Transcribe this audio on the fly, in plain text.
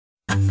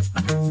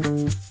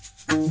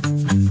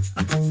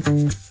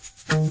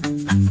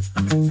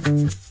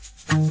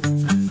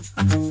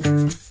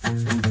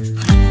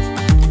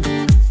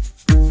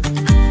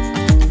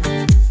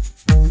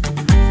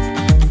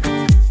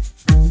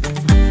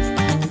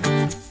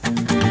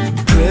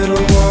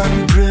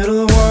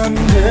Brittle one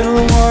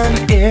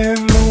in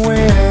the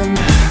wind.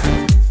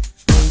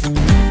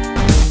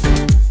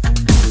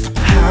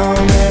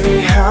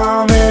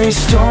 How many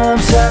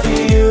storms have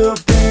you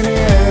been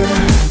in?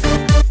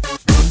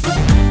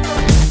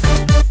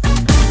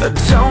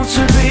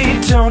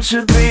 Don't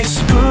you be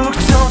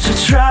spooked, don't you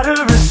try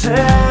to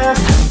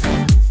resist.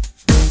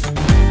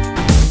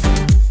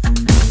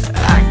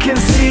 I can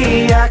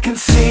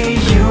see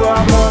you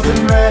are more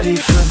than ready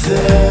for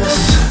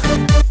this.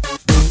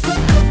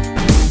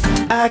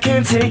 I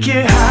can take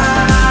it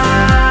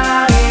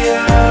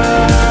higher.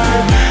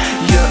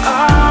 You're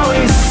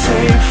always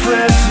safe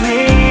with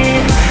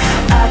me.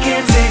 I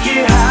can take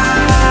it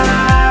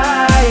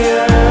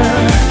higher.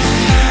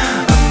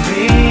 I'll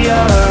be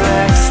your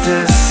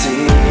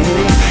ecstasy.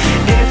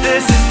 If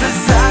this is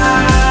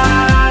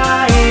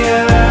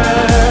desire,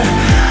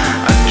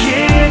 I'll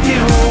give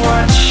you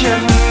what you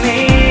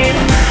need.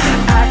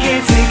 I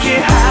can take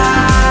it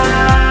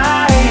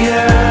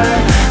higher.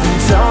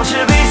 Don't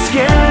you be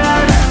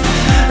scared.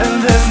 And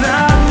there's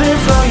nothing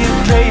for you,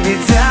 baby,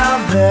 down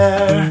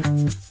there.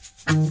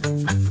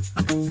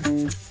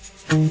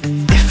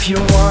 If you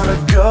wanna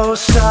go,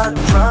 start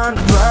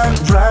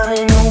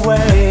running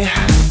away.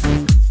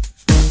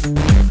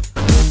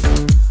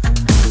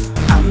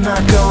 I'm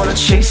not gonna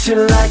chase you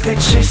like they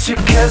chase you,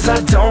 'cause I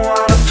don't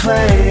wanna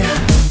play.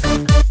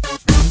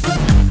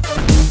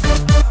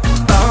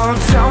 Oh,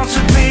 don't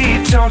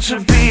you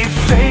be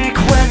fake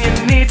when you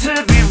need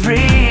to be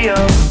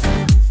real.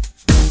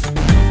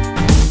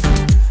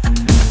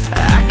 I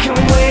can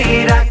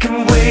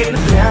wait,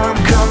 then I'm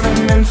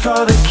coming in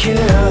for the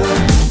kill.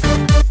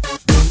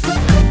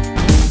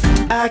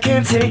 I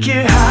can take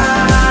it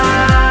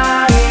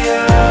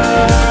higher.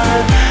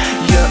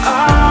 You're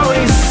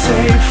always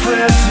safe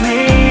with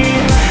me.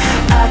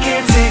 I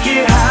can take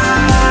it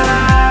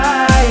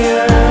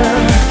higher.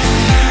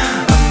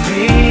 I'll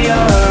be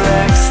your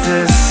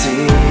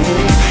ecstasy.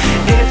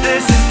 If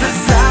this is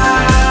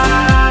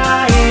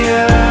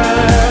desire,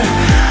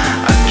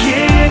 I'll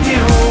give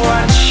you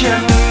what you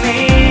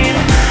need.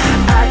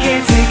 I can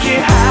take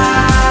it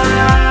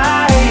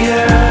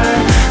higher.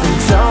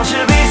 Don't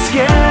you be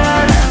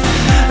scared.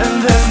 And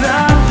there's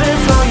nothing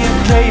for you,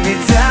 baby,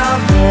 down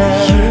there.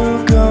 You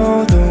go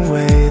the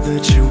way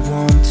that you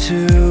want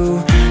to.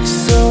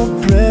 So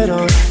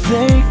brittle,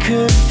 they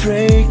could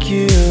break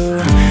you.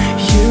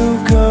 You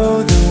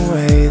go the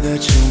way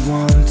that you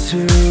want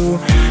to.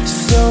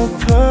 So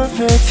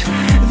perfect,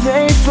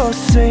 they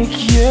forsake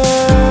you.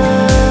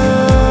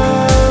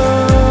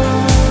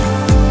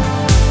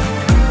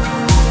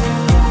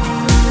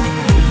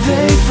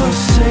 They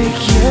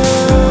forsake you.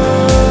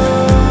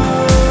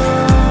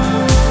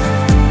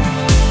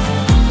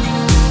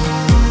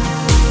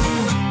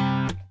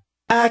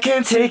 I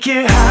can take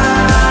it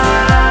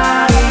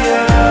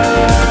higher.